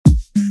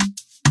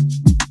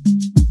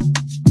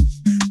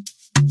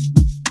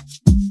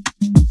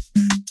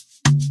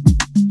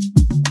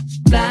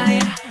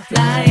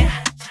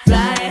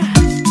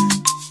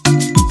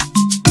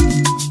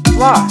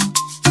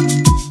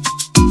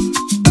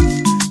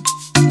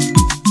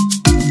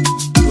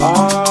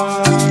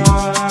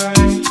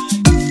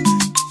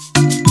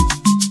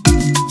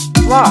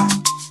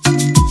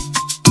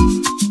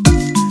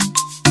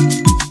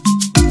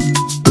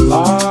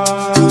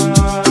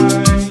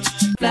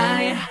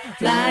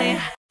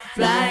fly,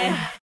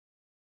 fly.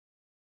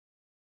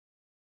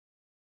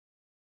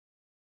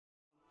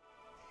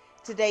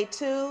 To day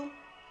 2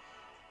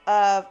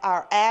 of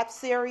our ab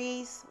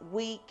series,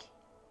 week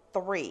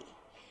 3.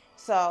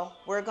 So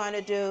we're going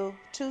to do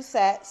 2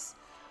 sets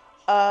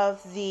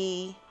of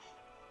the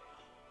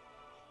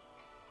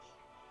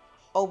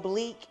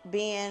oblique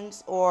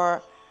bends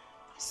or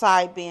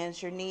side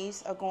bends. Your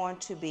knees are going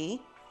to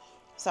be,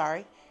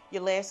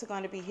 your legs are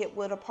going to be hip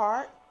width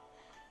apart.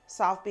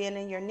 Soft bend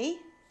in your knee.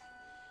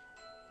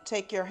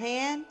 Take your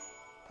hand,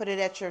 put it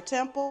at your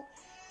temple,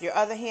 your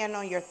other hand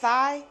on your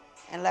thigh,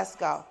 and let's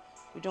go.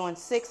 We're doing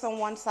 6 on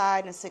one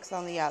side and 6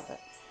 on the other.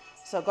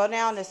 So go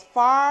down as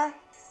far.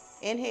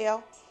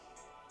 Inhale,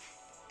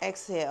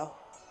 exhale.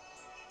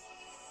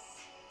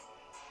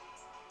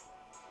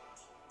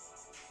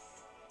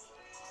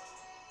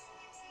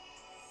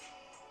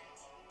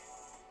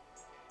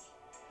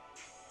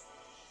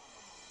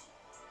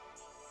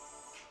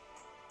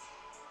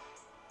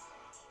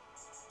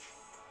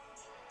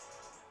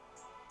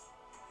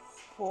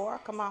 Four,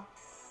 come on.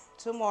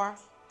 2 more.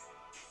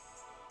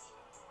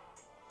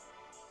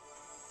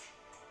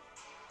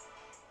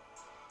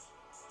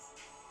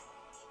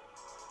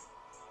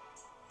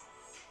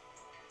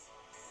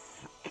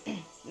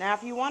 Now,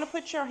 if you want to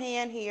put your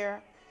hand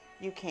here,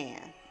 you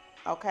can,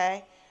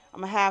 okay?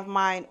 I'm going to have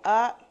mine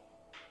up.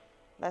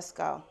 Let's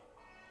go.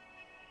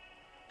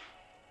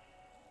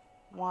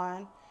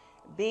 1.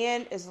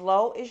 Bend as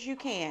low as you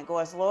can. Go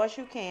as low as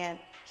you can,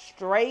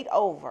 straight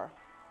over.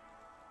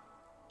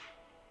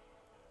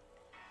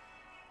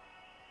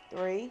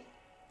 3,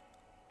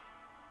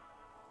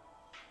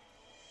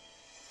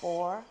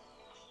 4,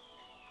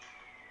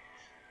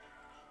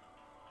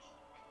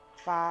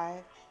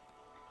 5,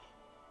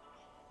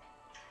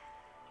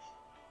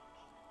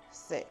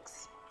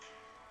 6.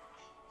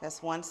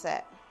 That's 1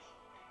 set.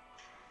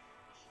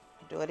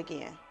 Do it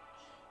again.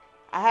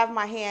 I have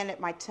my hand at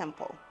my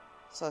temple,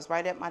 so it's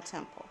right at my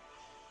temple.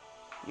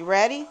 You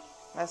ready?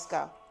 Let's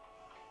go.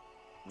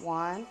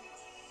 1,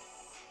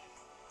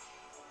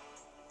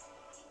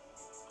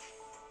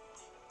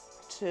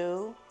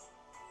 2,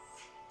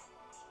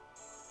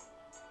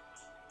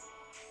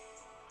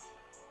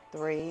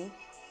 3,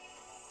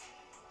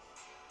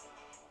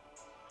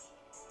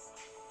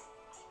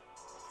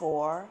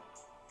 4,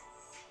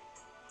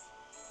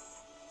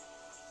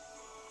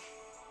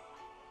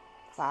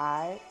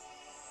 5.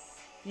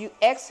 You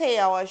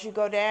exhale as you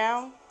go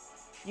down,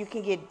 you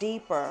can get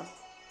deeper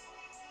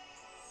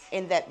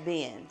in that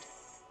bend,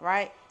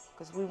 right?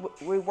 Because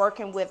we're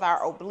working with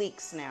our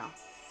obliques now.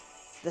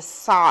 The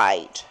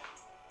side.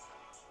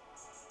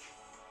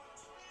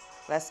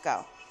 Let's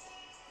go.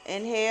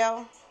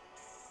 Inhale.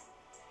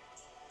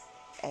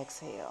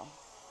 Exhale.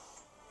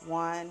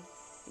 1.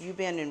 You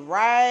bending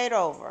right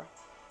over.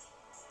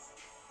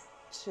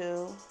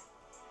 2.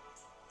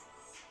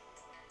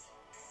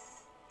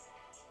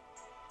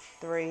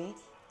 3.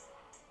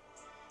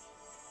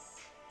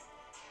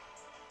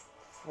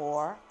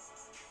 4.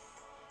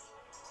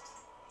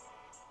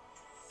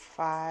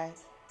 5.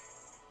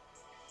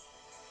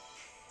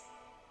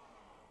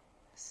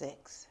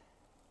 6.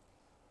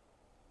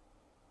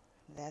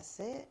 That's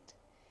it.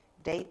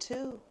 Day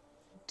 2,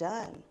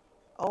 done,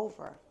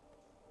 over,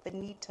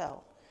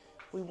 finito.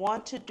 We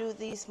want to do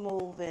these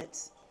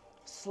movements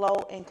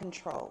slow and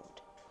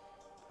controlled,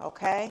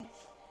 okay?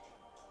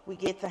 We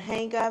get the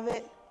hang of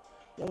it.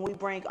 When we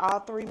bring all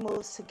 3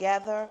 moves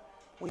together,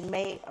 we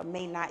may or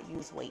may not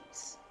use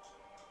weights,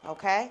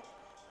 okay?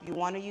 If you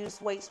want to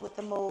use weights with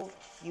the move,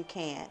 you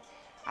can.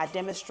 I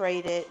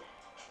demonstrated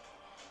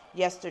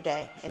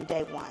yesterday in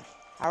day 1,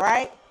 all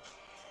right?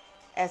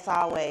 As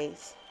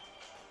always,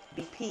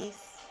 be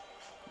peace,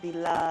 be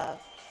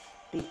love,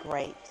 be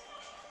great.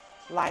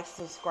 Like,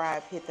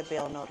 subscribe, hit the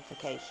bell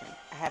notification.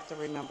 I have to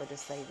remember to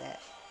say that.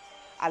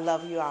 I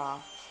love you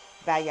all.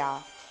 Bye,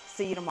 y'all.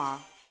 See you tomorrow.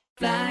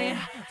 Fly,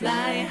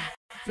 fly,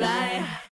 fly.